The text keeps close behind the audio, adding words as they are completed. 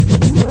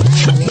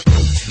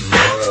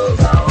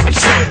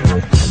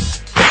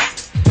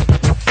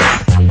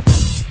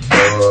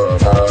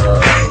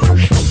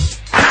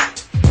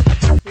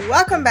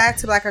back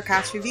to Black Girl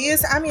Couch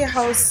Reviews. I'm your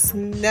host,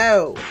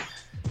 No.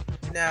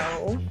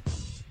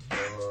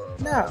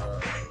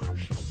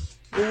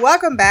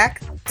 Welcome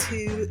back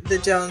to the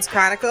Jones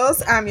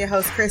Chronicles. I'm your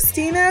host,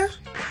 Christina.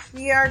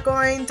 We are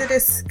going to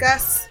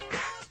discuss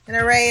an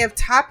array of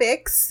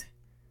topics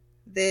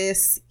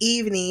this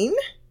evening.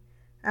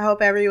 I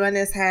hope everyone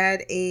has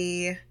had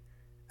an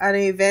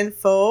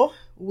eventful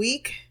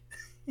week.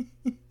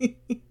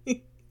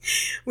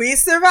 We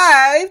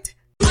survived.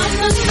 I'm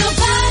a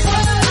survivor.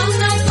 I'm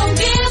not gonna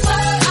give up.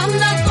 I'm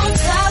not gonna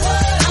cower.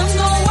 I'm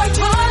gonna work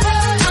harder.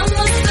 I'm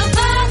a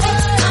survivor.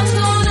 I'm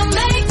gonna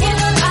make it.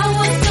 I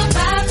will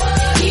survive.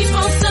 Keep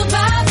on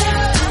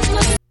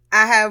surviving.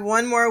 I have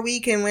one more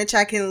week in which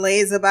I can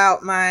laze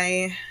about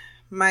my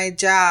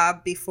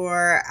job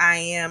before I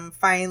am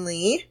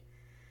finally,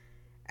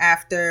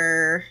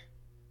 after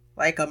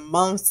like a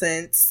month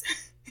since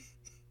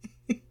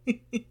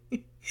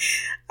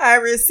I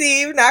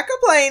received, not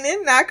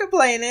complaining,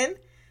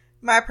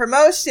 my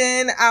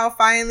promotion. I'll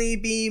finally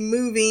be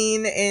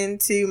moving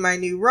into my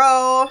new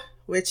role,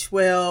 which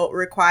will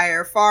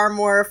require far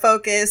more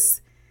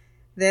focus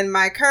than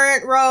my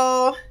current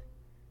role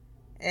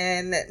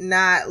and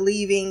not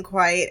leaving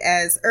quite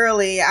as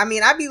early. I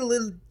mean, I'd be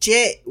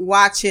legit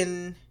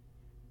watching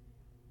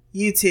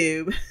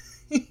YouTube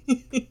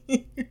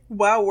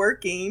while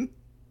working,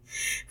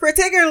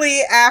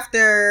 particularly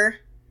after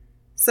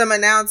some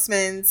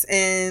announcements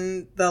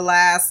in the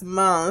last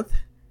month,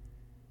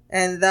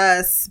 and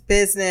thus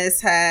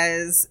business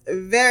has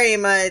very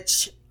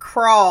much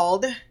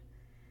crawled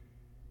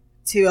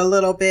to a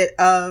little bit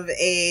of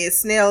a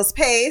snail's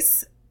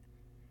pace.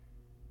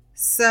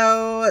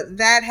 So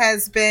that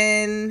has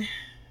been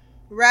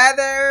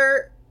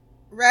rather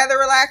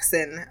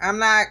relaxing. I'm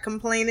not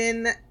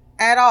complaining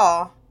at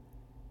all,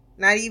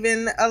 not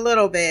even a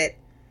little bit,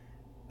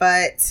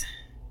 but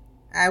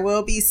I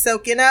will be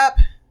soaking up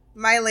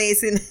my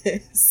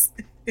laziness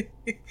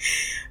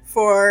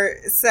for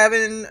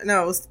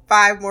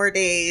 5 more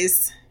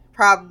days,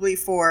 probably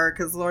 4,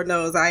 because Lord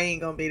knows I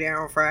ain't gonna be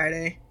there on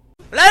Friday.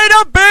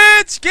 Later,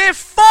 bitch! Get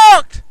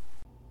fucked!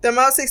 The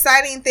most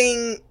exciting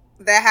thing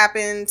that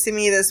happened to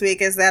me this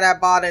week is that I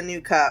bought a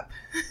new cup,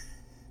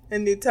 a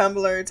new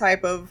tumbler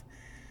type of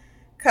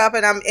cup,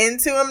 and I'm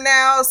into them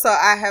now, so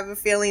I have a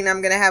feeling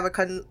I'm gonna have a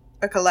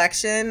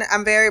collection.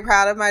 I'm very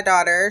proud of my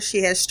daughter.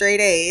 She has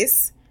straight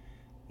A's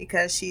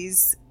because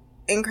she's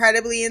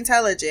incredibly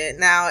intelligent.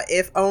 Now,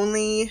 if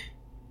only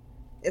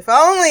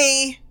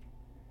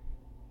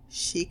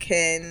she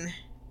can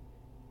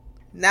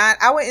not.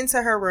 I went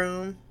into her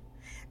room,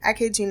 I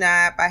kid you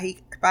not, by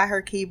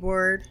her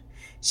keyboard.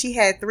 She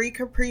had 3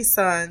 Capri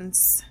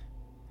Suns,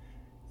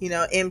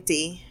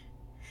 empty.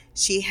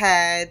 She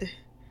had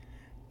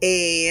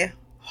a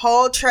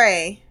whole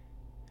tray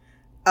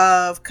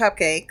of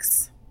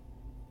cupcakes.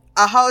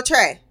 A whole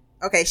tray.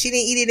 Okay, she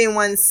didn't eat it in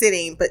one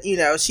sitting, but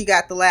she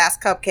got the last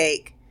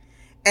cupcake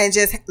and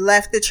just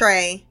left the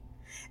tray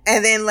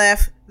and then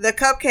left the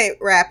cupcake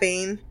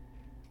wrapping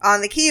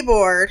on the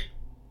keyboard.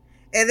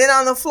 And then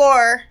on the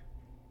floor,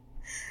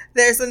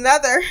 there's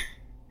another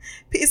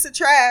piece of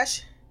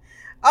trash.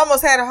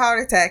 Almost had a heart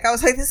attack. I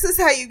was like, this is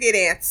how you get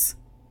ants.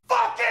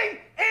 Fucking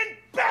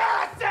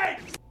embarrassing!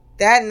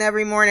 That, and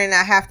every morning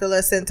I have to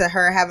listen to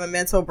her have a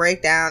mental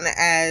breakdown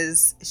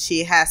as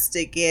she has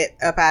to get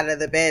up out of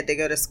the bed to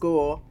go to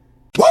school.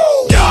 Woo!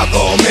 Y'all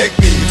gon' make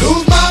me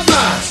lose my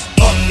mind.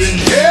 Up in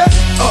here,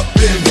 up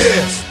in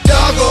here.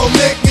 Y'all gon'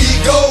 make me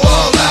go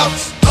all out.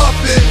 Up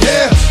in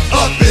here,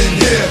 up in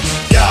here.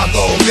 Y'all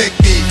gon' make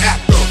me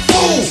act a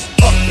fool.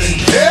 Up in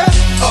here,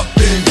 up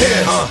in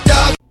here.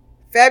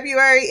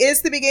 February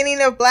is the beginning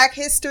of Black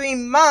History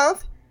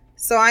Month,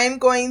 so I am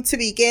going to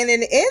begin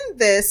and end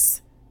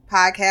this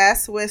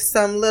podcast with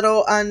some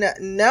little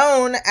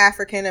unknown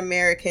African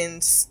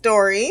American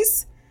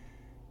stories.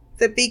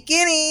 The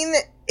beginning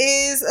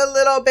is a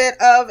little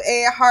bit of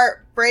a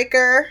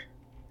heartbreaker,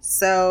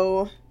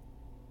 so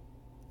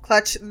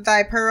clutch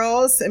thy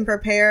pearls and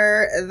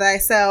prepare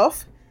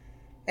thyself.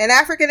 An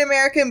African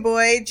American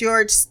boy,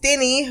 George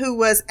Stinney, who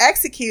was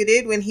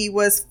executed when he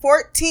was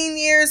 14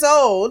 years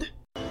old.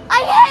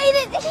 I hate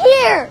it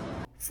here!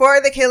 For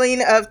the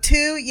killing of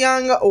 2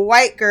 young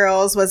white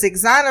girls, was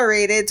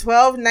exonerated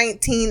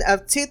 12/19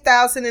 of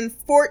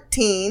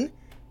 2014,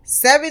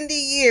 70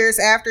 years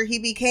after he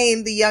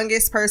became the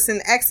youngest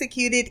person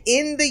executed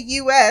in the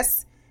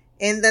U.S.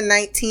 in the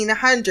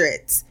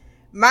 1900s.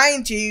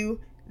 Mind you,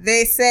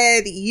 they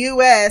said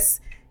U.S.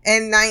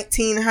 and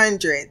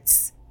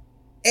 1900s.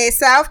 A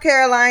South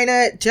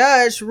Carolina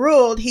judge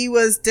ruled he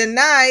was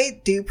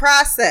denied due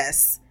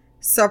process.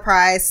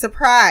 Surprise,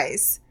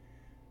 surprise.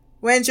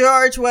 When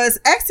George was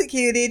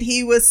executed,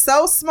 he was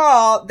so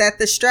small that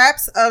the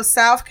straps of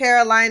South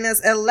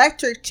Carolina's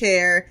electric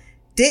chair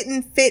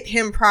didn't fit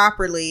him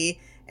properly,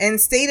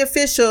 and state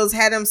officials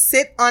had him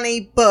sit on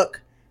a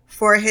book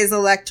for his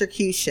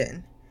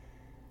electrocution.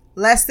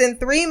 Less than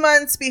 3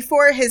 months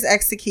before his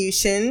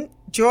execution,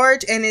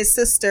 George and his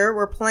sister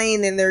were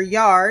playing in their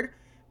yard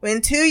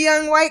when 2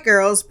 young white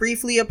girls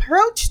briefly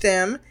approached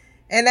them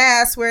and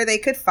asked where they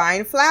could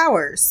find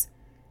flowers.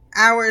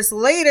 Hours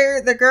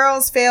later, the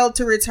girls failed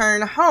to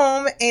return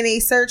home and a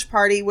search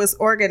party was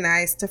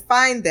organized to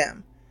find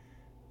them.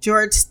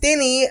 George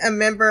Stinney, a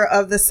member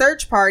of the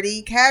search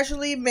party,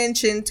 casually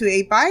mentioned to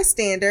a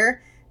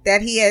bystander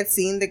that he had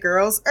seen the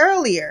girls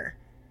earlier,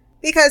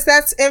 because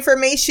that's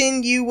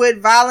information you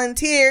would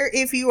volunteer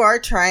if you are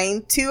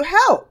trying to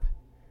help.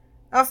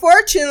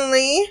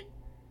 Unfortunately,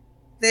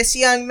 this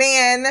young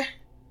man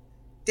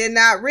did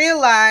not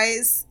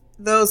realize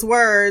those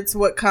words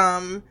would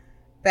come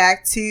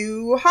back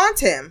to haunt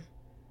him.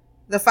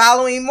 The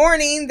following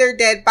morning, their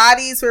dead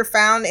bodies were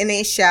found in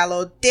a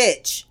shallow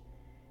ditch.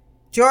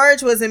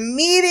 George was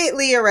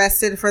immediately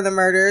arrested for the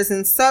murders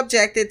and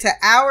subjected to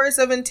hours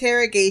of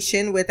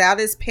interrogation without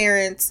his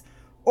parents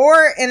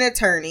or an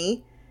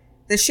attorney.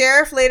 The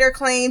sheriff later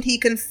claimed he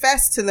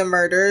confessed to the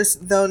murders,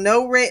 though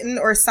no written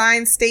or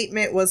signed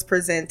statement was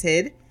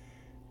presented.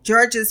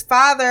 George's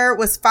father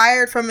was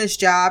fired from his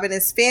job and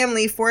his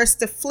family forced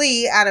to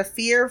flee out of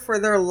fear for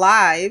their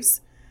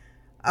lives.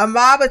 A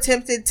mob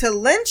attempted to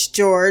lynch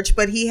George,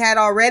 but he had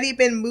already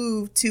been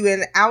moved to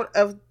an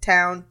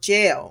out-of-town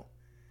jail.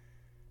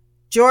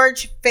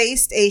 George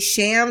faced a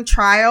sham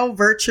trial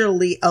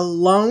virtually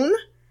alone.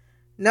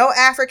 No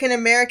African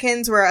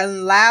Americans were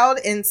allowed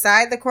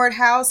inside the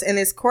courthouse, and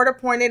his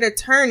court-appointed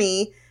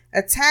attorney,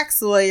 a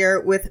tax lawyer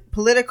with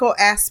political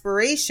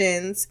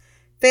aspirations,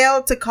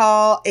 failed to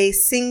call a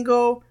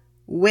single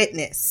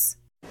witness.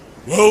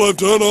 Well, I've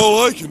done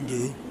all I can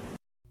do.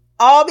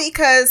 All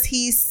because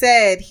he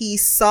said he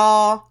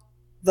saw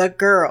the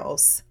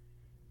girls.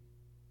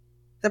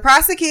 The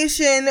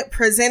prosecution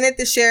presented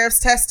the sheriff's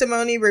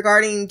testimony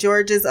regarding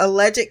George's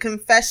alleged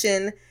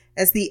confession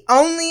as the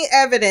only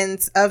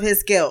evidence of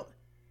his guilt.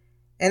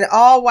 An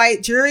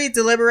all-white jury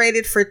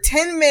deliberated for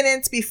 10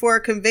 minutes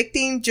before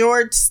convicting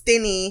George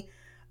Stinney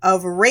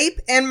of rape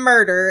and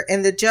murder,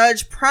 and the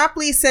judge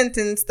promptly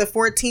sentenced the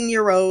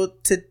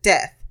 14-year-old to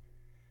death.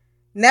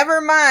 Never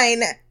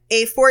mind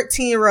a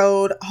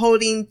 14-year-old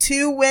holding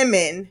two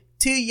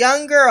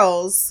young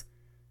girls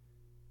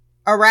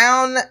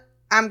around,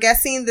 I'm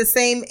guessing, the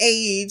same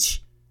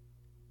age,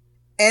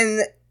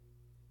 and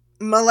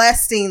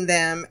molesting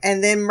them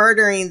and then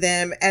murdering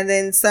them and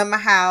then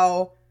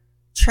somehow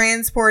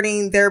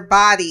transporting their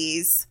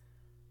bodies,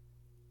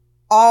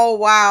 all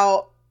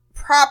while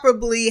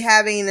probably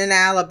having an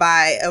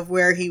alibi of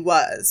where he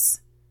was,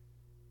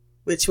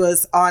 which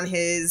was on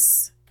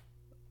his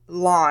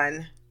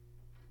lawn,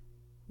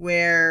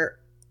 where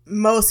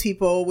most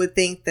people would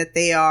think that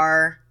they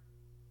are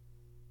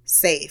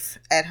safe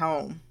at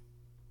home,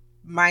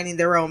 minding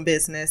their own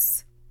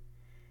business.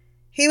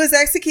 He was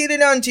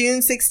executed on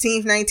June 16,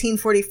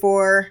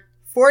 1944,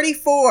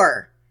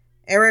 44,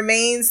 and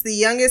remains the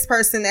youngest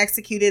person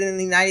executed in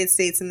the United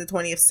States in the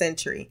 20th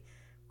century.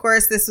 Of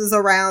course, this was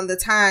around the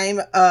time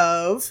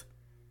of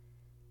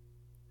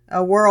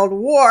a world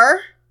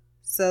war,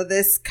 so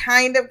this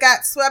kind of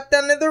got swept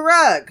under the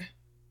rug.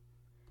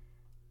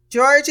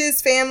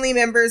 George's family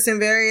members and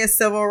various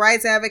civil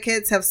rights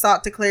advocates have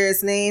sought to clear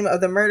his name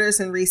of the murders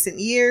in recent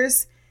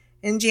years.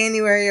 In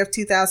January of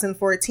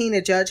 2014,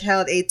 a judge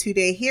held a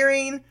 2-day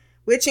hearing,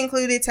 which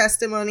included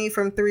testimony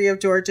from 3 of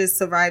George's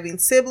surviving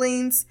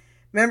siblings,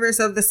 members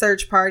of the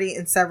search party,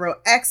 and several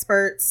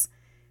experts.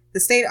 The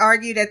state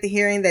argued at the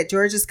hearing that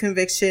George's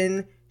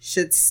conviction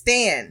should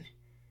stand.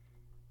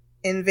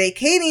 In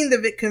vacating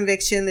the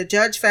conviction, the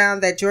judge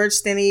found that George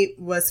Stinney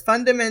was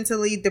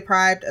fundamentally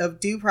deprived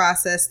of due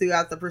process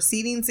throughout the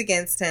proceedings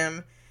against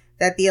him,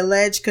 that the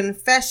alleged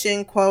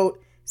confession,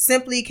 quote,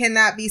 simply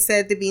cannot be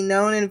said to be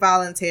known and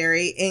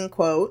voluntary, end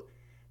quote,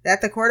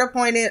 that the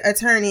court-appointed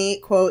attorney,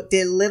 quote,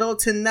 did little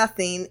to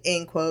nothing,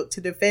 end quote, to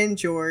defend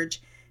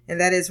George, and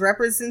that his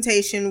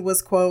representation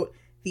was, quote,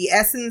 the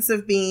essence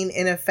of being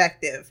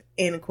ineffective,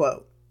 end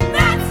quote.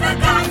 That's the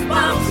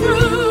gospel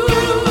truth.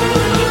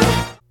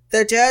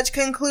 The judge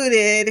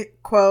concluded,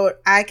 quote,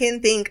 I can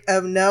think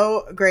of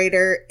no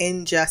greater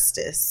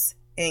injustice,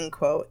 end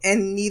quote,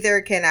 and neither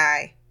can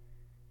I.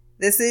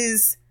 This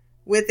is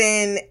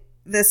within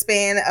the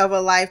span of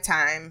a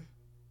lifetime.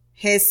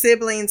 His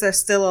siblings are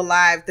still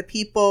alive. The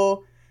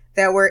people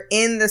that were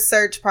in the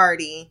search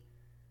party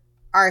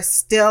are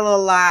still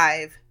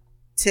alive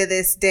to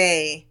this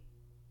day.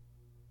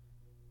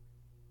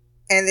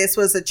 And this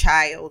was a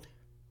child.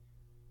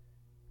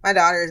 My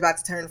daughter is about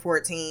to turn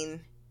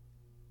 14.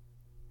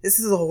 This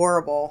is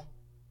horrible.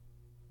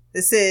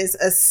 This is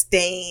a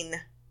stain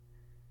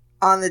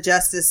on the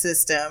justice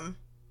system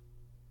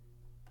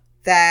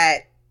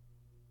that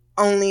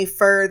only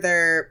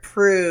further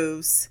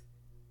proves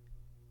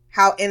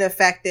how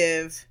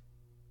ineffective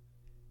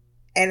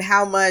and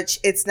how much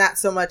it's not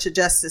so much a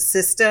justice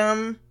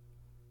system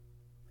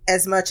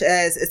as much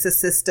as it's a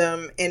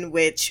system in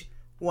which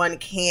one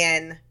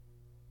can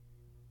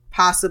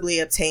possibly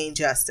obtain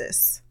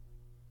justice.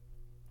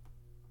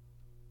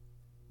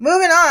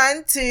 Moving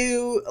on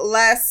to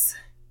less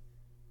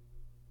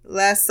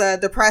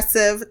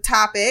depressive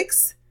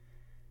topics.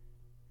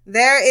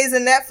 There is a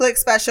Netflix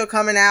special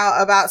coming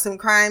out about some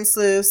crime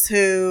sleuths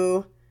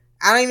who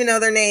I don't even know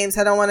their names.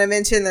 I don't want to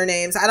mention their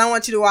names. I don't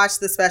want you to watch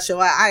the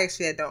special. I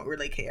don't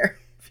really care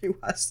if you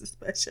watch the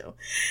special.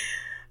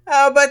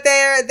 But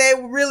they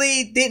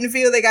really didn't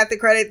feel they got the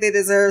credit they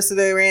deserved, so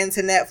they ran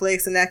to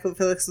Netflix, and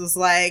Netflix was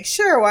like,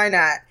 sure, why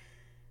not?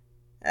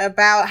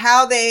 About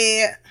how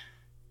they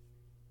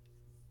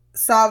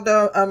solved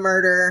a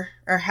murder,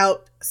 or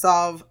helped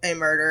solve a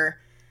murder.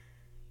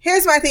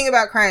 Here's my thing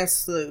about crime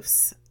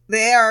sleuths.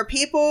 They are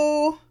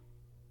people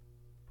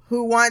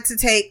who want to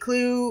take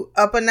Clue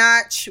up a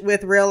notch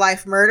with real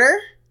life murder.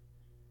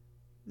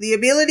 The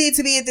ability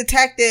to be a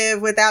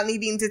detective without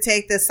needing to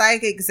take the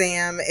psych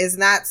exam is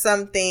not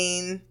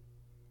something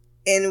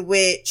in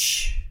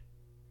which,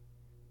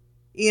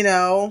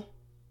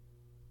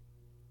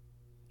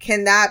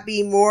 cannot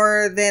be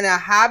more than a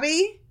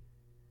hobby.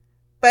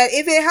 But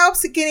if it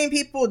helps getting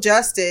people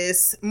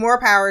justice, more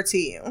power to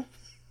you.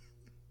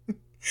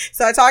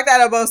 So I talked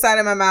out of both sides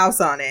of my mouth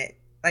on it.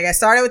 Like, I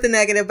started with the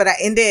negative, but I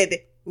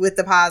ended with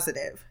the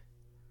positive.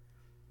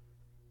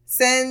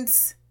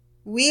 Since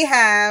we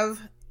have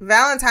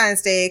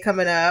Valentine's Day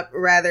coming up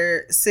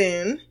rather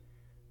soon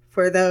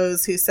for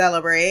those who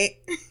celebrate,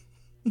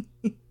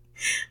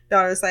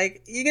 daughter's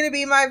like, "You gonna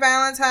be my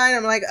Valentine?"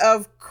 I'm like,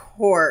 "Of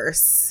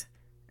course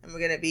I'm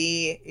gonna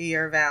be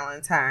your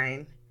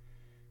Valentine."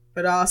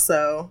 But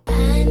also,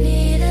 I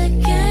need a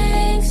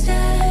gangster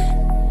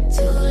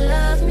to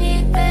love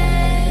me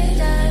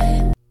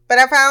better. But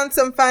I found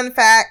some fun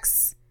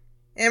facts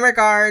in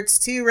regards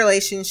to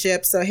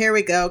relationships. So here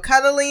we go.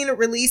 Cuddling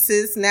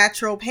releases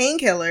natural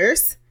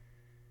painkillers.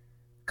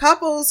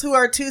 Couples who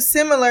are too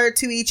similar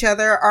to each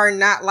other are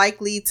not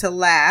likely to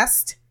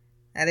last.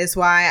 That is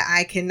why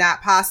I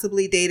cannot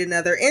possibly date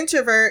another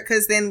introvert,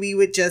 because then we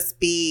would just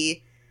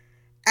be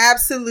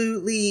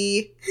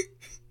absolutely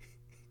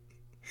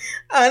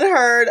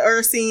unheard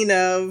or seen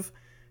of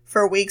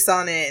for weeks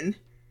on end.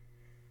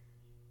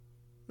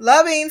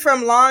 Loving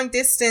from long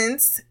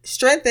distance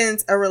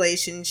strengthens a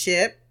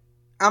relationship.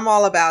 I'm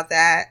all about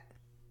that.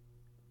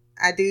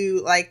 I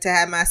do like to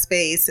have my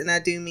space, and I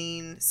do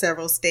mean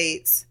several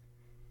states.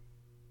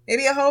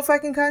 Maybe a whole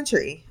fucking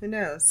country. Who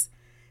knows?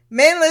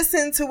 Men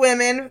listen to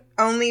women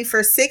only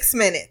for 6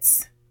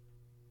 minutes.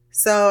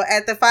 So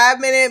at the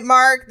 5-minute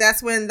mark,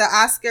 that's when the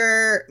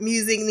Oscar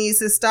music needs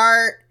to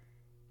start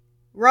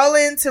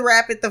rolling to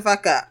wrap it the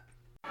fuck up.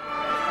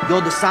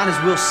 Yo, the sign is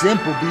real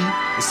simple, B.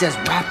 It says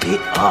wrap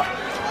it up.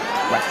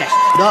 Wrap that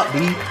shit up,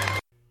 B.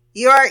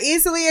 You are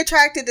easily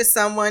attracted to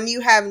someone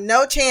you have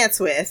no chance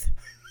with.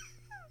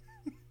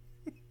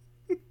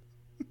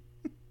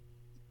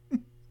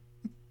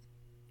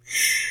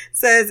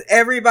 Says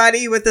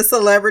everybody with a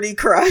celebrity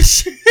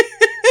crush.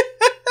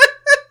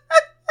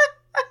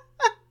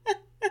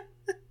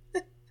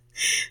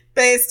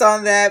 Based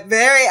on that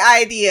very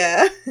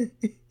idea.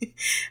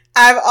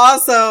 I've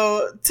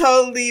also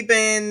totally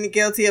been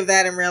guilty of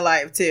that in real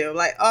life too.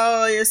 Like,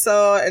 oh, you're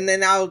so, and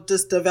then I'll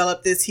just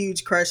develop this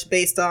huge crush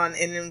based on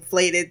an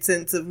inflated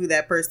sense of who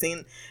that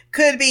person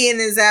could be and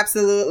is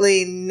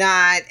absolutely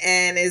not.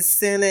 And as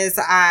soon as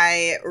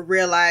I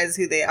realize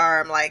who they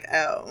are, I'm like,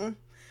 oh,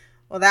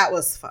 well, that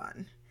was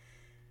fun.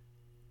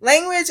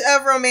 Language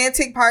of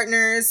romantic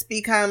partners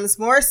becomes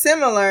more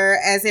similar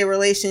as a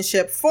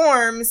relationship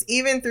forms,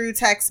 even through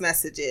text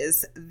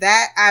messages.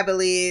 That, I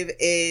believe,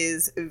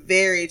 is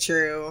very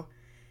true.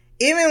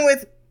 Even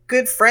with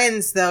good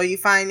friends, though, you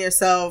find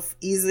yourself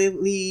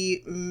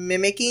easily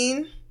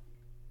mimicking.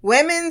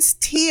 Women's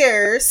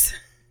tears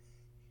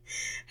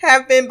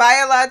have been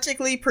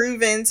biologically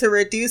proven to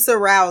reduce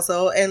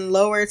arousal and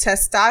lower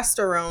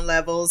testosterone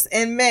levels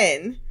in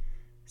men.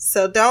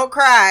 So don't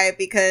cry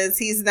because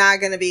he's not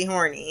going to be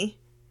horny,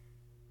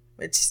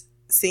 which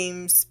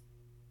seems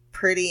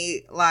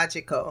pretty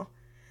logical.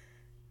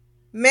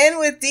 Men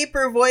with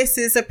deeper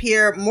voices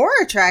appear more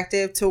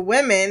attractive to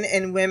women,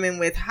 and women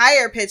with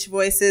higher pitched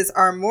voices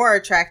are more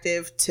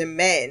attractive to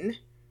men,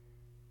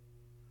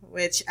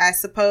 which I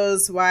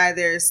suppose why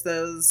there's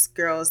those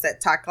girls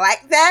that talk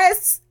like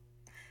this.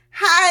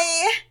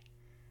 Hi.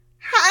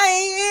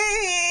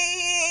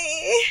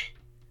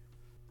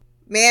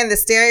 Man, the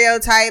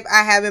stereotype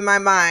I have in my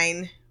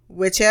mind,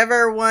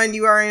 whichever one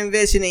you are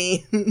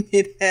envisioning,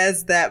 it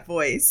has that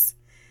voice.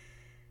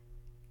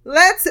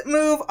 Let's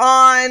move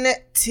on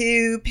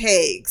to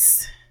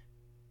pigs.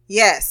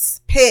 Yes,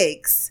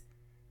 pigs.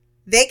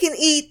 They can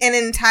eat an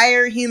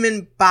entire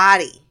human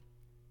body,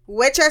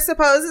 which I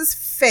suppose is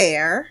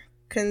fair,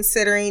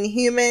 considering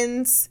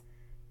humans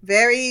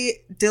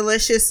very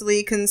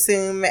deliciously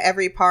consume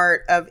every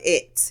part of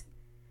it.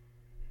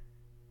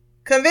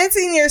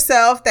 Convincing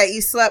yourself that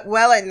you slept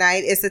well at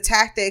night is a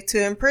tactic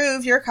to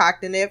improve your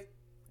cognitive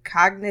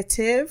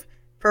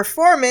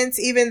performance,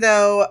 even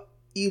though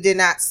you did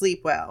not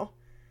sleep well.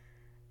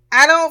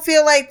 I don't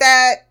feel like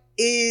that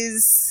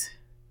is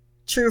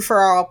true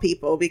for all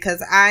people,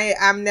 because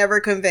I'm never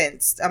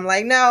convinced. I'm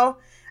like, no,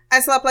 I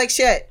slept like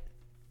shit.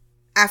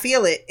 I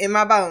feel it in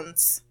my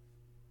bones,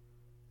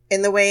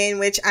 in the way in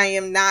which I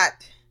am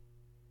not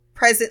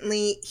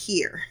presently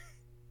here.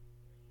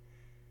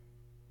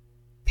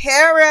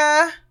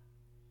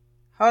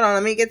 hold on,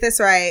 let me get this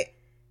right.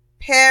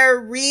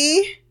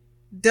 Pareidolia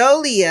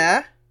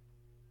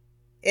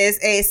is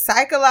a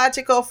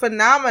psychological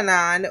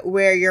phenomenon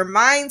where your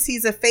mind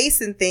sees a face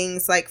in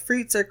things like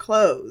fruits or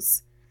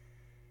clothes.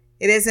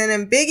 It is an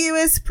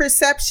ambiguous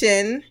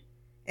perception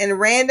and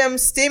random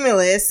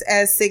stimulus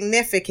as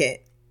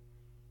significant.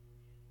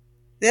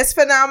 This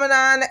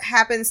phenomenon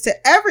happens to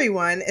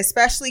everyone,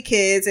 especially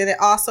kids, and it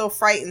also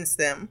frightens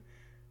them.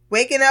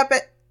 Waking up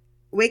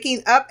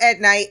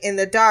at night in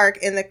the dark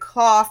and the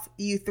cloth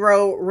you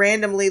throw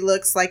randomly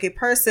looks like a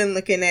person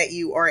looking at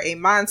you or a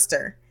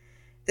monster.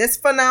 This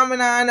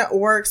phenomenon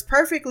works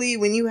perfectly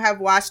when you have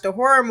watched a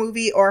horror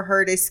movie or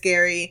heard a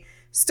scary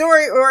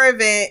story or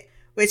event,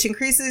 which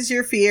increases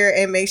your fear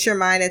and makes your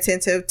mind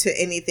attentive to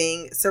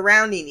anything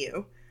surrounding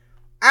you.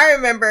 I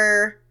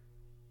remember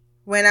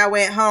when I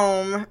went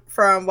home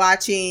from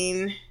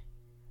watching,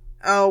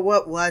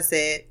 what was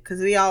it?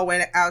 Because we all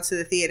went out to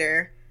the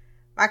theater.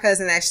 My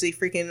cousin actually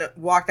freaking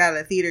walked out of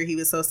the theater. He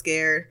was so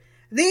scared.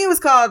 I think it was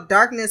called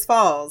Darkness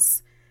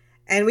Falls.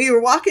 And we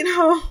were walking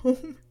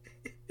home.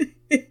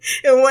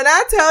 And when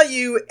I tell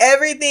you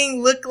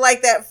everything looked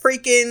like that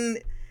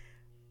freaking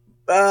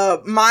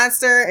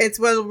monster, it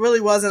really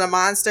wasn't a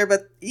monster,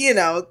 but you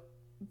know,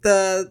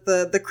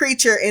 the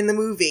creature in the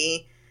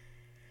movie,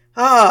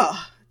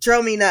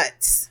 drove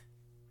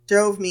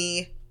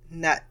me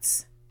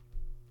nuts.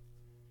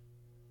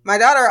 My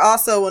daughter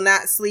also will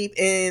not sleep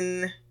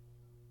in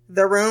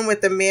the room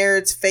with the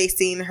mirrors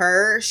facing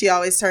her. She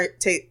always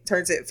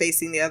turns it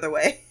facing the other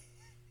way.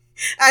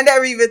 I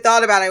never even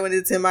thought about it when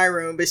it's in my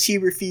room, but she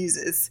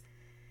refuses.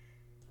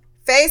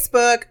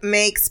 Facebook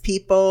makes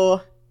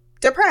people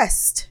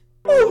depressed.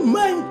 Oh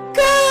my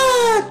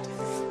God!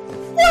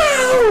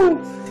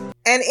 Wow!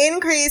 An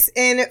increase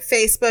in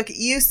Facebook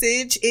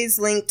usage is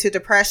linked to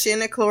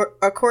depression,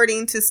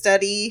 according to a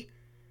study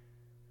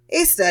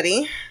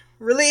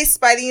released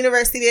by the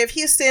University of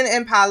Houston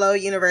and Paolo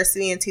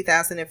University in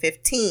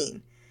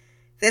 2015.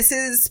 This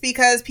is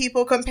because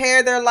people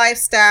compare their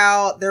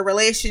lifestyle, their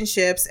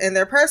relationships, and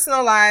their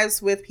personal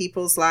lives with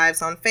people's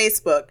lives on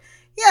Facebook.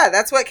 Yeah,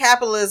 that's what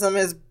capitalism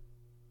is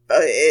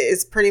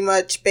pretty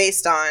much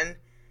based on.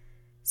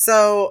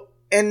 So,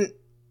 in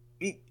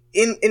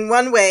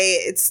one way,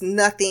 it's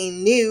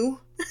nothing new.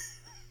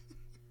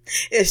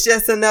 It's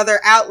just another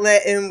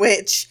outlet in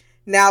which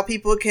now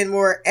people can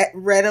more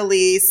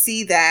readily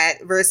see that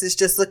versus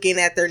just looking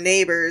at their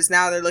neighbors.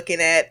 Now they're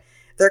looking at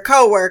their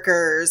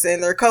coworkers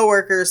and their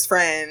coworkers'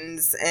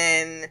 friends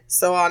and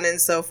so on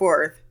and so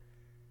forth.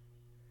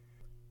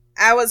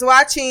 I was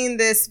watching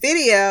this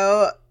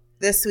video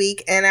this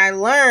week and I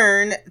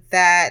learned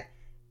that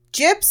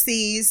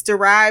gypsies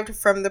derived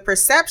from the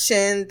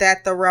perception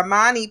that the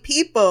Romani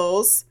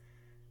peoples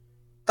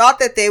thought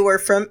that they were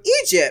from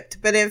Egypt,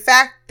 but in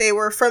fact they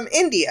were from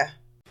India.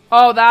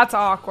 Oh, that's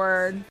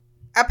awkward.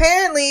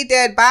 Apparently,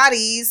 dead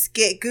bodies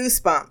get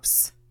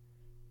goosebumps.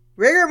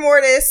 Rigor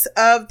mortis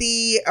of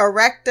the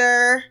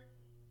erector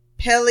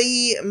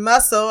pili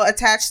muscle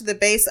attached to the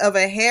base of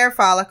a hair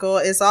follicle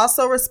is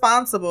also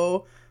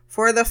responsible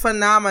for the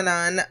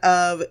phenomenon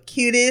of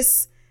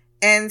cutis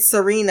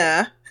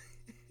anserinea.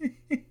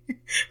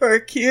 Or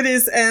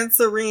cutis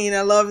anserinea.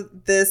 I love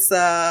this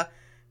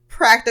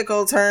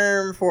practical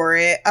term for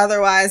it,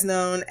 otherwise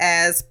known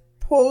as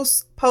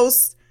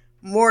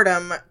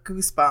post-mortem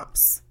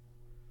goosebumps.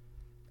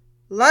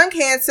 Lung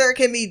cancer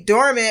can be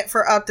dormant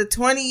for up to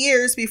 20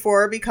 years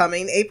before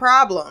becoming a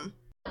problem.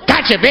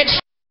 Gotcha, bitch!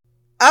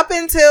 Up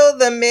until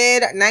the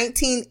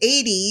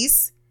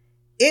mid-1980s,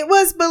 it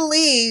was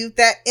believed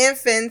that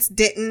infants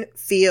didn't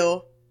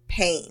feel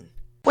pain.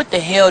 What the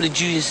hell did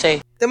you just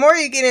say? The more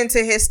you get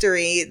into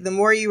history, the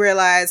more you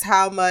realize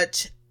how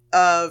much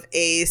of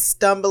a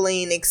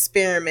stumbling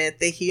experiment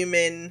the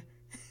human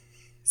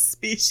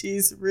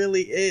species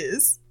really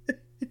is.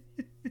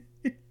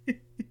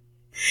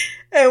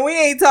 And we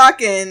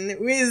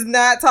is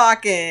not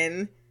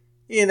talking,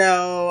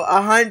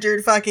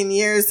 100 fucking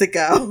years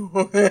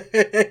ago.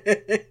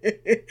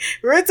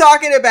 We're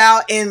talking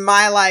about in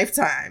my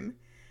lifetime.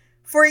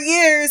 For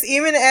years,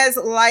 even as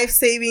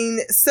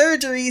life-saving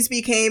surgeries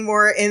became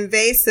more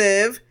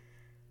invasive,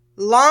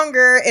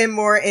 longer and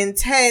more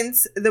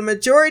intense, the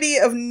majority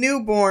of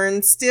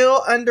newborns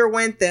still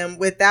underwent them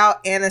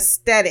without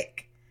anesthetic.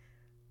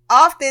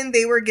 Often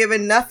they were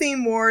given nothing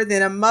more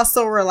than a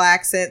muscle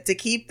relaxant to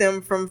keep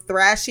them from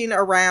thrashing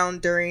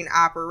around during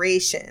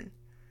operation.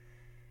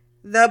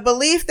 The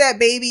belief that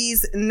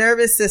babies'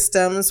 nervous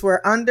systems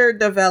were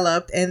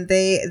underdeveloped and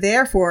they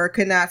therefore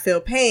could not feel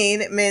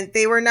pain meant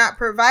they were not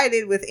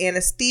provided with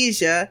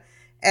anesthesia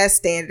as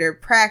standard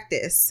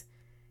practice.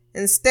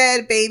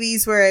 Instead,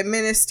 babies were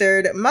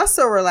administered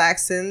muscle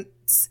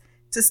relaxants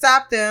to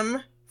stop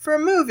them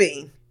from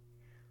moving.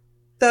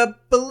 The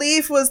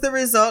belief was the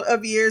result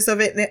of years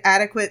of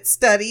inadequate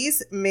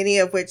studies, many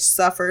of which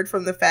suffered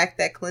from the fact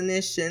that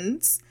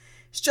clinicians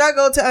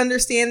struggled to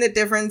understand the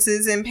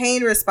differences in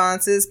pain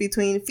responses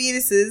between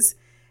fetuses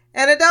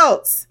and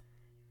adults,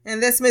 and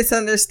this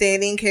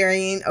misunderstanding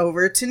carrying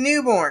over to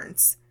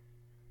newborns.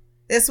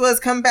 This was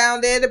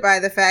compounded by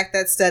the fact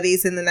that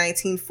studies in the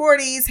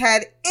 1940s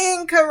had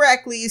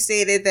incorrectly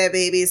stated that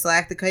babies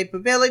lacked the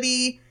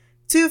capability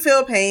to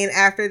feel pain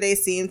after they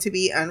seemed to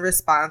be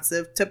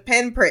unresponsive to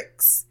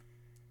pinpricks.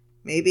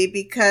 Maybe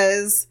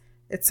because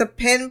it's a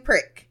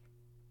pinprick.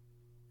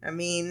 I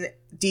mean,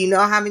 do you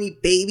know how many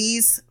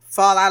babies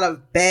fall out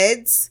of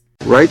beds?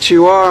 Right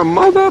you are,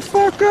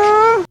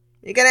 motherfucker!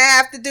 You're gonna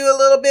have to do a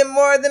little bit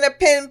more than a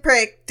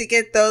pinprick to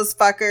get those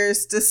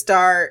fuckers to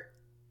start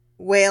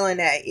wailing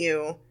at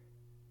you.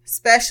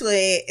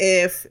 Especially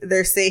if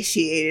they're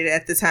satiated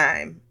at the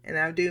time. And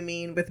I do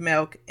mean with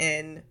milk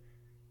and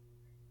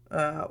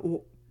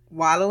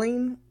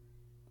waddling.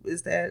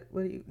 Is that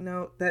what you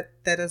no, that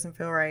doesn't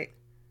feel right.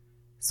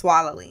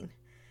 Swallowing.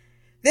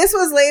 This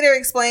was later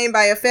explained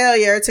by a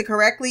failure to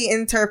correctly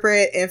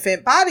interpret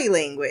infant body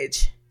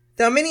language.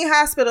 Though many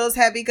hospitals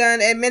had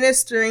begun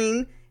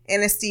administering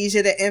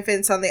anesthesia to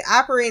infants on the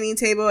operating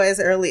table as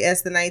early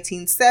as the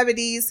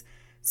 1970s,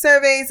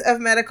 surveys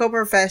of medical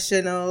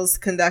professionals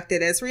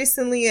conducted as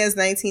recently as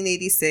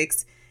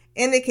 1986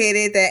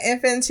 indicated that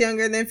infants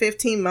younger than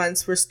 15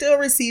 months were still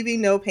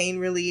receiving no pain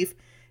relief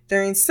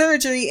during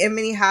surgery in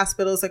many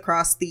hospitals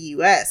across the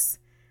U.S.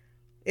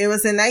 It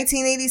was in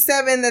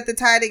 1987 that the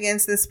tide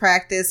against this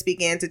practice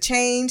began to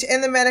change,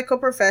 and the medical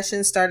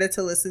profession started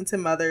to listen to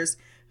mothers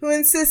who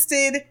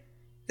insisted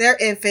their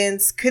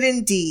infants could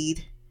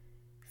indeed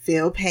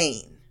feel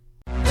pain.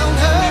 Don't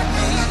hurt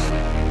me,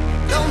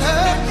 don't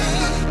hurt me,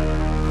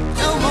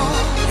 no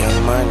more.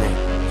 Young Money,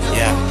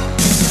 yeah.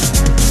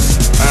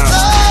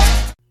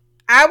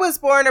 I was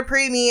born a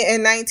preemie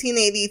in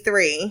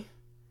 1983.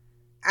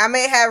 I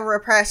may have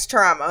repressed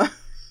trauma.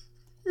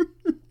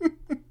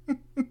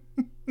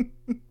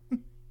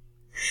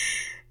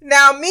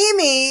 Now,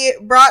 Mimi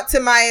brought to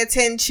my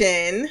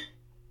attention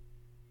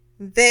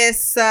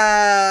this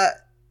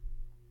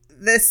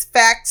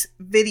fact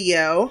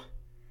video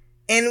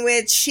in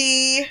which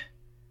she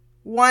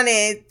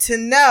wanted to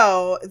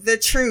know the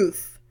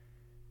truth,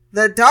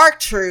 the dark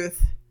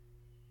truth,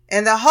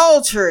 and the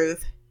whole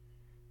truth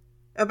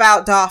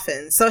about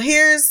dolphins. So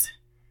here's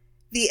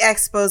the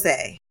expose.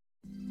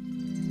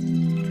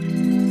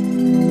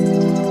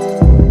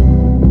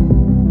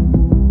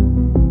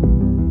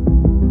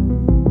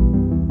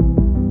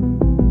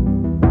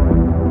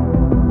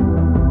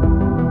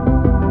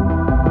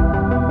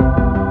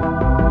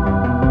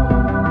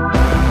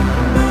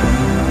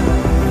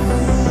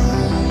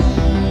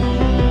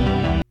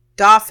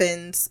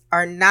 Dolphins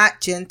are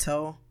not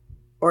gentle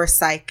or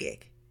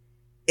psychic.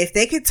 If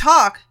they could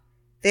talk,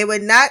 they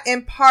would not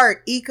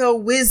impart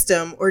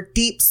eco-wisdom or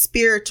deep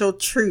spiritual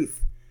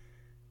truth.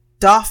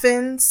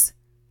 Dolphins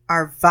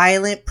are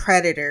violent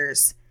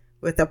predators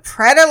with a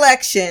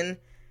predilection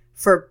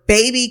for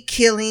baby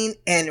killing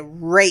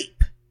and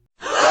rape.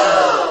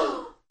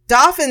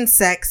 Dolphin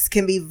sex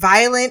can be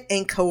violent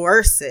and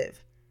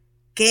coercive.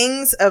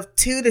 Gangs of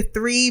 2 to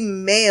 3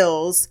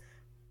 males,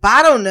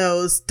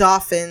 bottlenose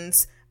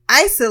dolphins,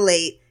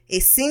 isolate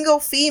a single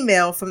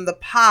female from the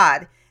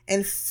pod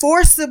and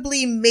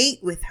forcibly mate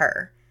with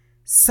her,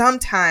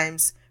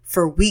 sometimes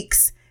for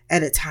weeks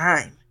at a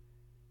time.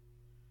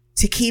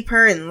 To keep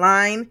her in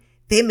line,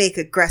 they make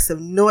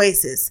aggressive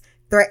noises,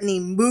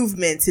 threatening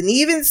movements, and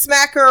even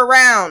smack her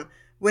around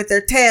with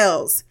their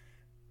tails.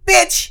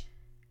 Bitch,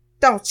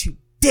 don't you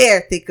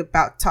dare think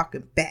about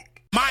talking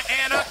back. My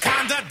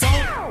anaconda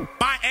don't.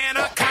 My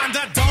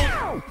anaconda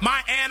don't.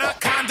 My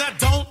anaconda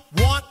don't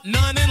want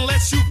none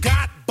unless you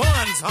got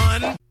buns,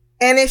 hun.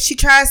 And if she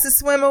tries to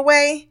swim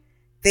away,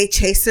 they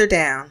chase her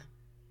down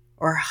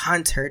or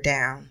hunt her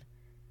down.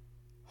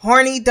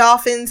 Horny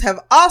dolphins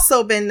have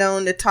also been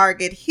known to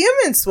target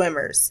human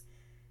swimmers.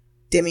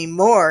 Demi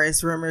Moore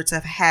is rumored to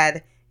have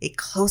had a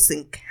close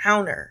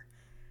encounter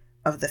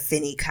of the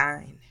finny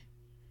kind.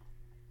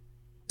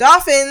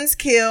 Dolphins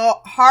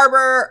kill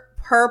harbor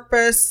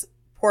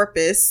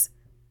porpoise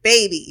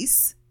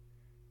babies.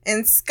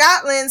 In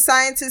Scotland,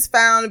 scientists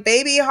found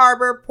baby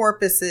harbor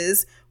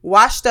porpoises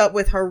washed up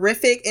with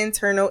horrific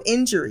internal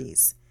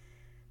injuries.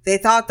 They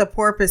thought the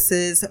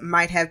porpoises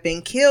might have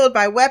been killed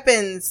by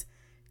weapons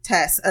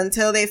tests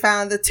until they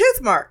found the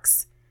tooth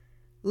marks.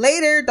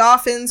 Later,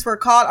 dolphins were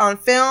caught on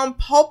film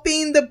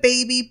pulping the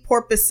baby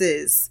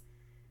porpoises.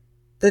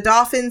 The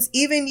dolphins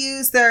even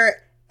used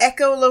their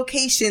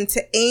echolocation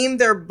to aim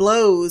their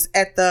blows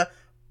at the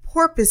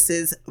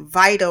porpoises'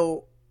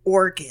 vital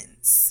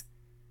organs.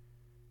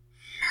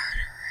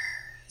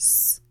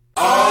 Murderers.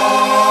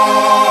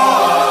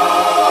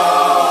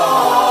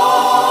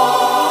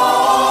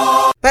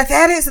 But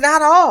that is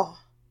not all.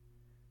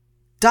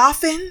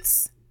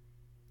 Dolphins,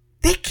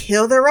 they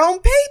kill their own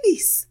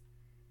babies.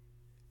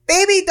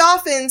 Baby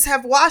dolphins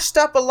have washed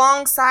up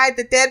alongside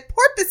the dead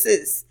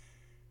porpoises.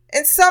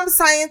 And some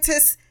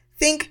scientists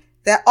think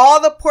that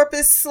all the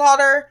porpoise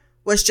slaughter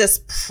was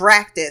just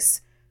practice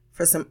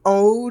for some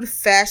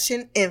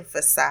old-fashioned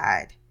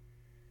infanticide.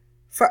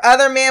 For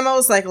other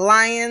mammals like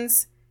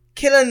lions,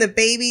 killing the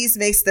babies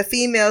makes the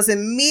females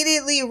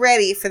immediately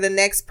ready for the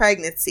next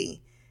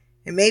pregnancy.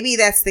 And maybe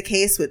that's the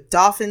case with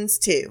dolphins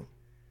too.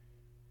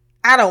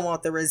 I don't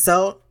want the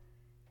result.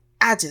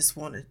 I just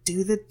want to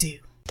do the do.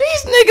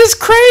 These niggas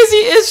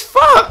crazy as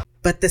fuck.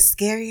 But the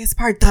scariest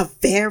part, the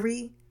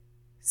very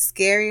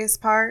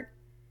scariest part,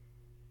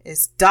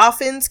 is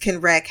dolphins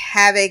can wreak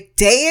havoc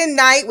day and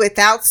night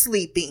without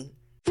sleeping.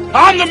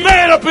 I'm the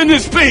man up in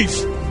this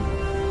piece.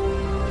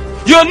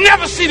 You'll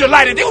never see the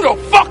light of day. Who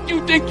the fuck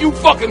you think you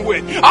fucking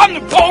with? I'm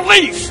the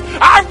police.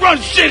 I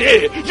run shit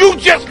here. You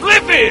just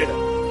live here.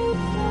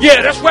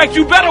 Yeah, that's right.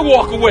 You better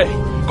walk away.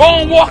 Go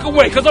on, walk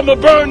away, because I'm going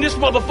to burn this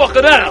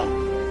motherfucker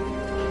down.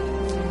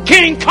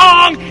 King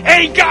Kong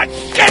ain't got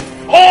shit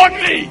on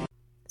me.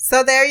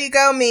 So there you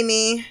go,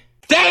 Mimi.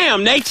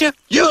 Damn, nature,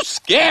 you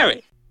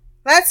scary.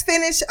 Let's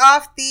finish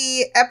off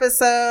the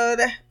episode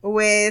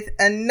with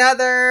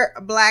another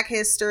Black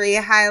History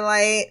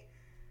highlight,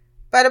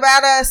 but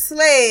about a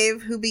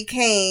slave who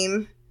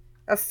became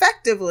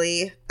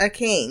effectively a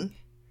king.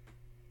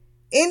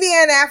 India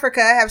and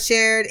Africa have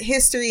shared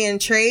history in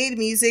trade,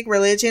 music,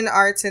 religion,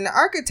 arts, and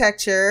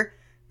architecture,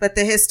 but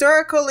the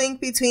historical link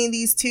between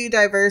these two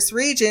diverse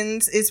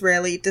regions is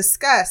rarely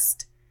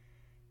discussed.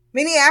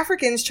 Many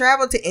Africans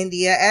traveled to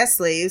India as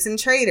slaves and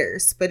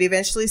traders, but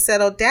eventually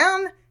settled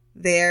down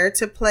there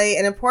to play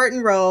an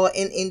important role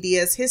in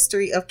India's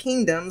history of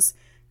kingdoms,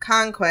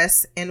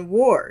 conquests, and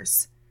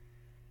wars.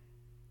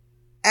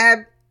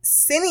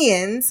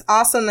 Abyssinians,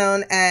 also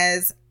known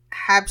as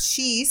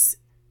Habshis,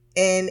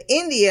 in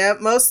India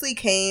mostly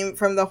came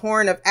from the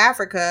Horn of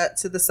Africa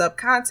to the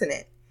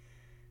subcontinent.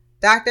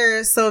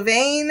 Dr.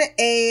 Sylvain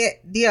A.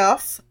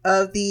 Diouf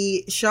of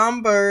the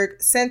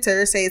Schomburg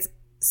Center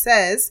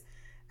says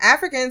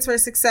Africans were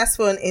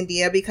successful in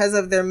India because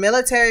of their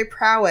military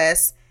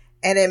prowess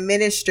and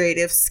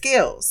administrative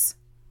skills.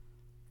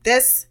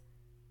 This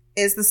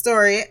is the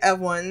story of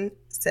one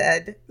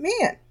said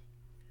man.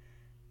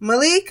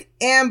 Malik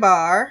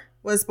Ambar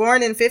was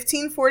born in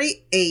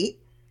 1548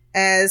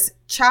 as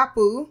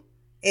Chapu,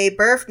 a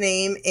birth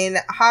name in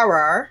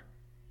Harar.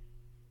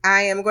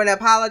 I am going to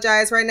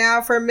apologize right now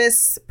for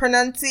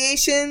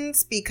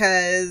mispronunciations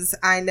because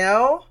I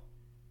know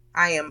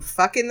I am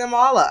fucking them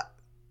all up.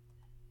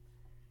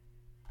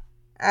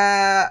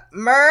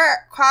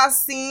 Mir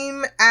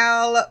Qasim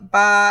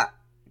al-Baghdadi,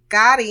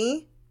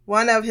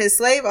 one of his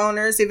slave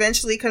owners,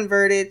 eventually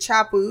converted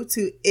Chapu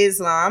to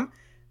Islam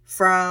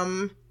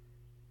from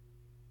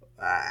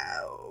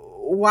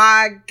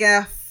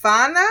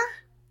Wagafana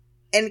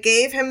and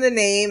gave him the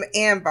name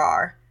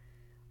Ambar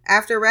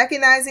after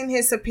recognizing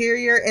his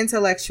superior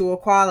intellectual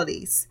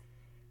qualities.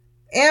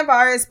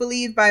 Ambar is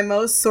believed by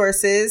most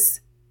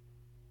sources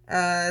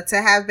to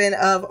have been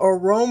of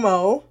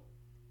Oromo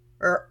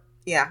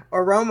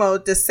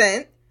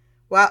descent,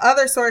 while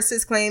other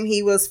sources claim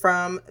he was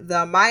from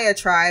the Maya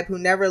tribe who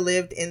never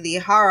lived in the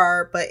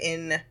Harar but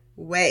in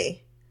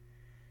Way.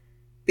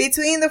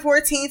 Between the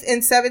 14th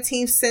and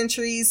 17th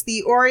centuries,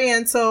 the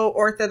Oriental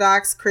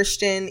Orthodox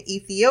Christian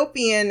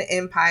Ethiopian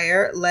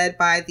Empire, led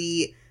by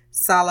the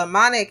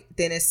Solomonic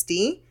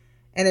dynasty,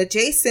 and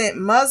adjacent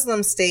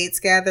Muslim states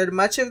gathered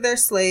much of their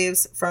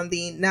slaves from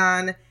the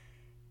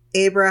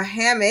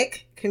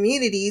non-Abrahamic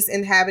communities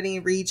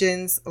inhabiting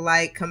regions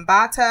like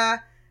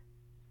Kambata,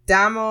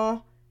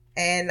 Damo,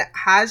 and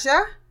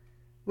Haja,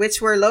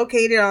 which were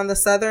located on the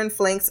southern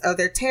flanks of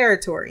their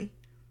territory.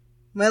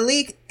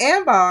 Malik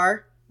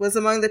Ambar was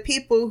among the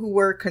people who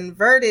were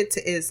converted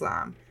to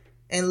Islam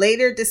and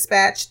later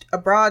dispatched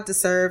abroad to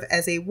serve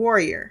as a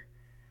warrior.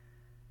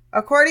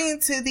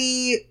 According to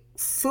the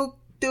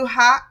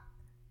Futuhat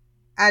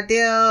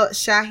Adil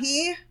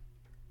Shahi,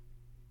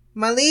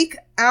 Malik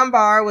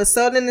Ambar was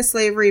sold into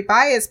slavery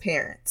by his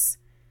parents.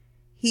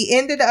 He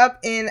ended up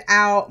in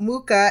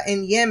Al-Muka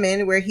in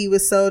Yemen, where he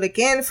was sold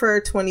again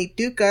for 20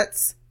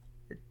 ducats.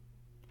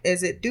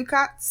 Is it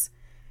ducats?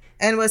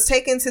 And was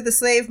taken to the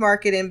slave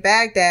market in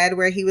Baghdad,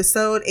 where he was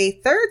sold a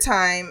third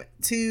time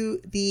to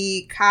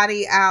the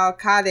Qadi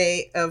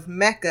al-Qadi of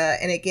Mecca,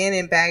 and again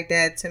in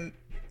Baghdad to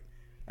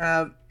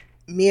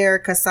Mir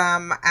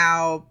Qasim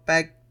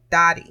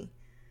al-Baghdadi,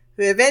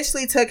 who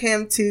eventually took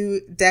him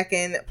to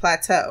Deccan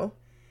Plateau.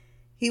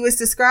 He was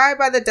described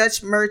by the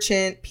Dutch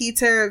merchant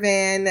Peter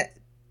van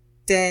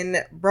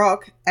den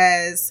Broek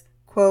as,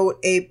 quote,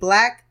 a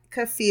black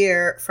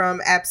Kafir from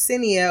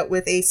Abyssinia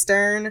with a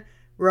stern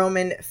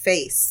Roman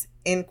face,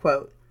 end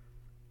quote.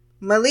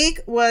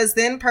 Malik was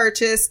then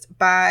purchased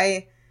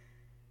by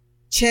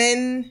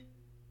Chengiz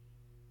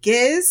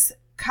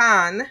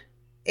Khan,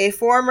 a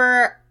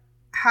former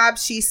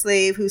Habshi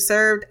slave who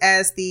served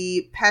as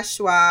the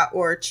Peshwa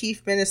or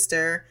chief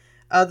minister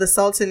of the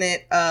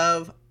Sultanate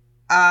of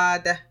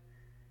Ahmad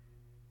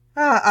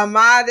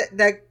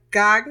the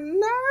Gagnar.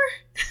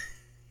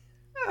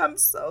 I'm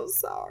so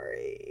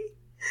sorry.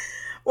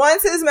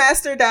 Once his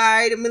master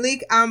died,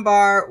 Malik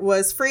Ambar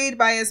was freed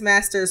by his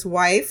master's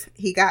wife.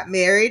 He got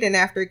married, and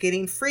after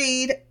getting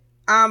freed,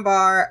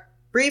 Ambar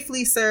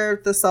briefly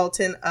served the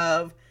Sultan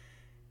of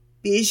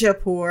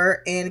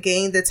Bijapur and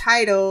gained the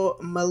title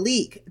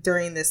Malik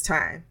during this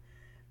time.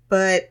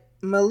 But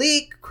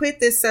Malik quit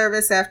this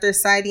service after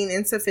citing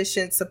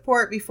insufficient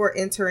support before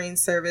entering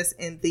service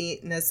in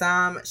the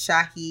Nizam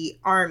Shahi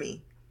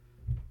army.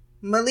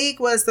 Malik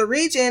was the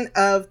regent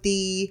of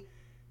the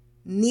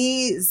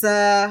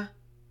Nizam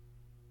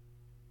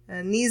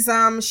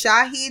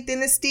Shahi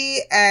dynasty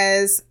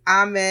as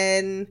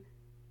Ahmed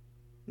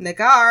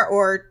Nagar,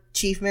 or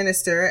chief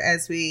minister,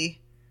 as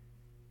we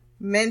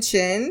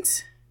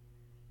mentioned,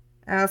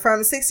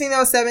 from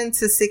 1607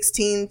 to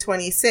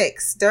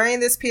 1626. During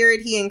this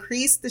period, he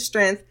increased the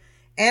strength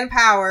and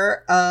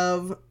power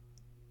of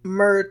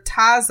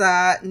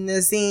Murtaza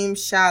Nazim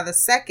Shah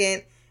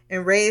II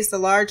and raised a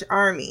large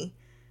army.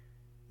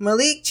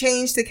 Malik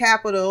changed the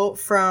capital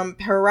from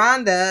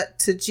Paranda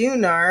to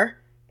Junar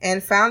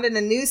and founded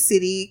a new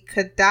city,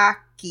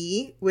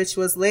 Kadaki, which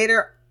was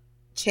later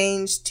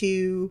changed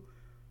to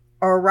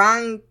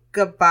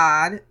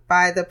Aurangabad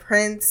by the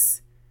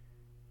Prince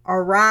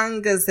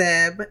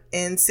Aurangzeb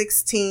in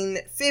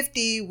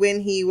 1650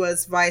 when he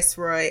was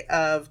viceroy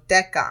of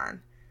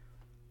Deccan.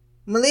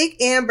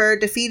 Malik Amber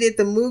defeated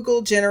the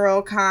Mughal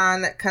general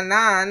Khan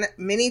Kanan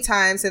many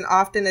times and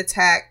often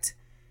attacked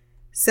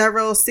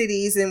several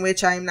cities in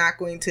which I'm not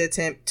going to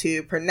attempt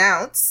to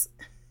pronounce,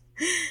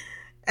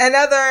 and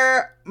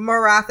other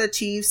Maratha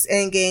chiefs,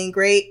 and gained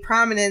great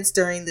prominence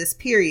during this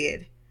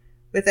period.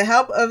 With the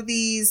help of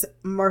these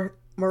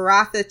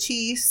Maratha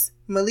chiefs,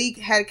 Malik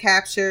had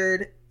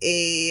captured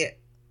a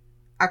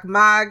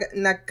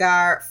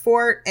Ahmadnagar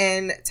fort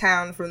and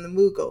town from the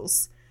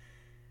Mughals.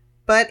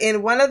 But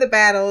in one of the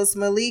battles,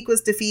 Malik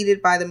was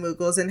defeated by the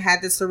Mughals and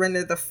had to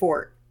surrender the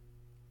fort.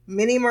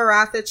 Many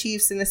Maratha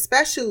chiefs, and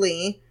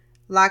especially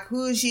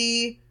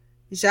Lakhuji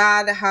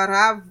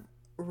Jadharavra,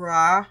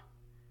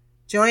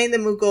 joined the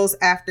Mughals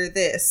after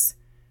this.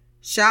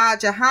 Shah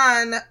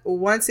Jahan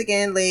once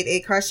again laid a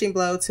crushing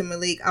blow to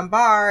Malik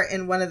Ambar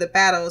in one of the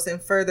battles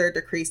and further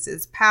decreased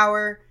his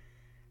power.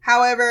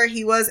 However,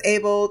 he was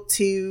able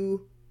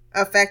to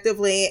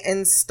effectively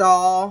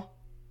install,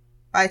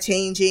 by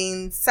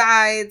changing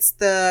sides,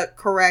 the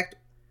correct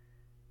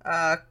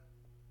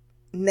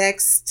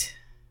next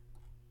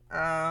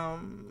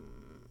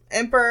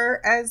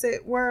emperor, as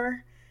it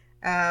were,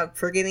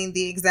 forgetting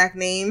the exact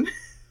name.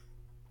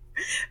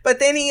 But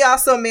then he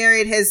also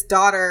married his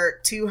daughter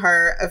to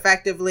her,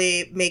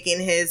 effectively making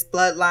his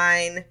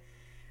bloodline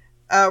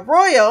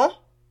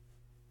royal.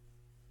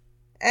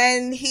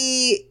 And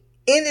he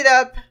ended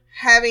up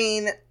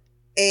having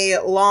a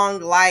long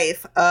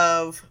life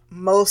of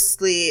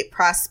mostly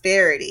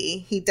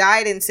prosperity. He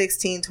died in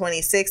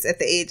 1626 at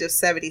the age of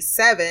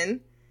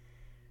 77.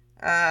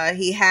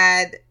 He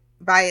had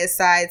by his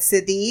side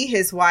Sidi,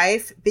 his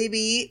wife,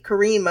 Bibi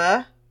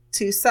Karima,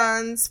 2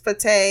 sons,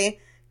 Fateh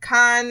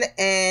Khan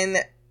and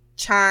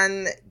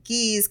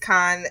Changiz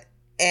Khan,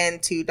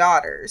 and 2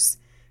 daughters.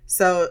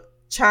 So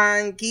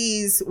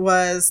Changiz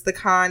was the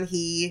Khan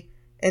he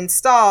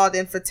installed,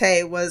 and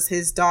Fateh was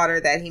his daughter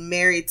that he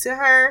married to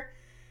her.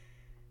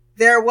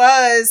 There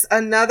was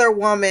another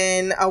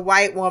woman, a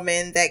white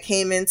woman, that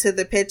came into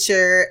the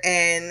picture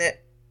and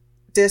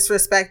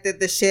disrespected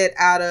the shit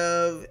out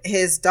of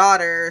his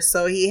daughter,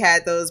 so he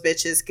had those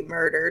bitches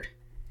murdered.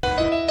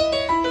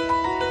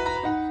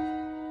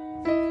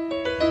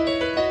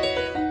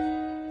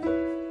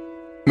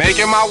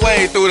 Making my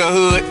way through the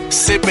hood,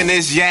 sipping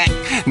this yak.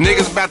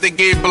 Niggas about to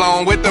get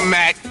blown with the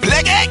Mac.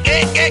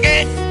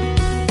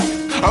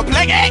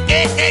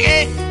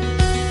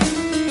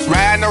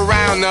 Riding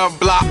around the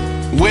block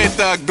with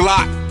a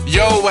Glock.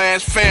 Yo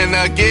ass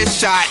finna get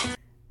shot.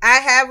 I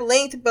have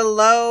linked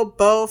below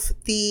both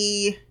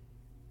the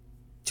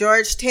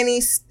George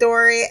Tenney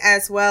story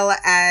as well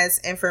as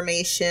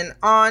information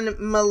on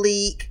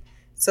Malik.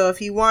 So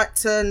if you want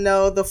to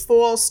know the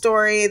full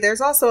story,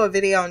 there's also a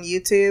video on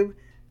YouTube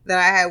that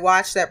I had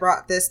watched that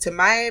brought this to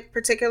my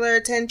particular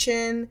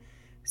attention.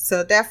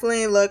 So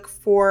definitely look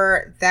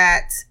for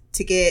that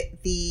to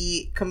get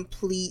the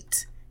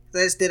complete. I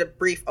just did a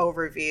brief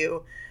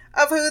overview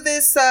of who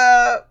this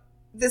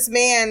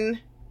man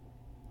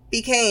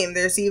became.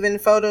 There's even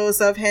photos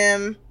of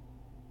him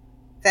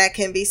that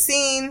can be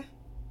seen.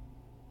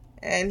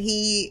 And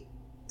he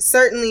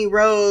certainly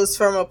rose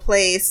from a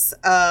place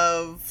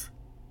of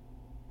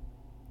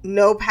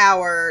no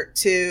power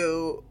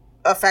to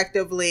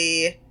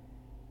effectively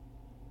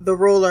the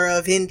ruler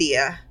of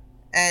India.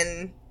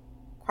 And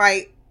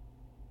quite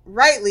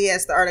rightly,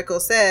 as the article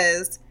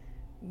says,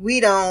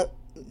 we don't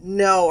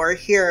know or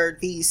hear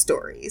these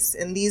stories.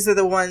 And these are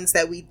the ones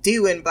that we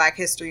do in Black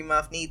History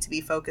Month need to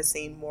be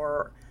focusing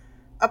more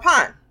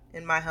upon,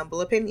 in my humble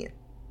opinion.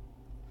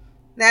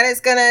 That is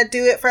going to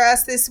do it for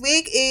us this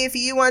week. If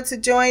you want to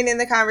join in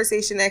the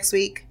conversation next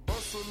week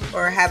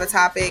or have a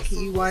topic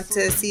you want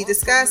to see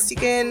discussed, you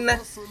can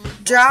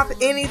drop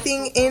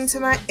anything into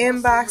my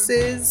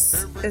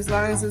inboxes, as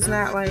long as it's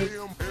not like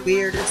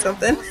weird or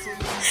something.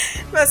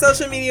 My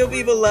social media will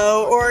be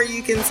below, or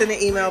you can send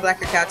an email,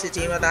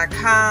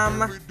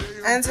 blackercouch@gmail.com.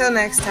 Until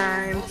next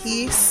time,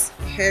 peace,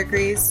 hair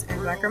grease,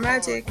 and blacker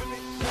magic.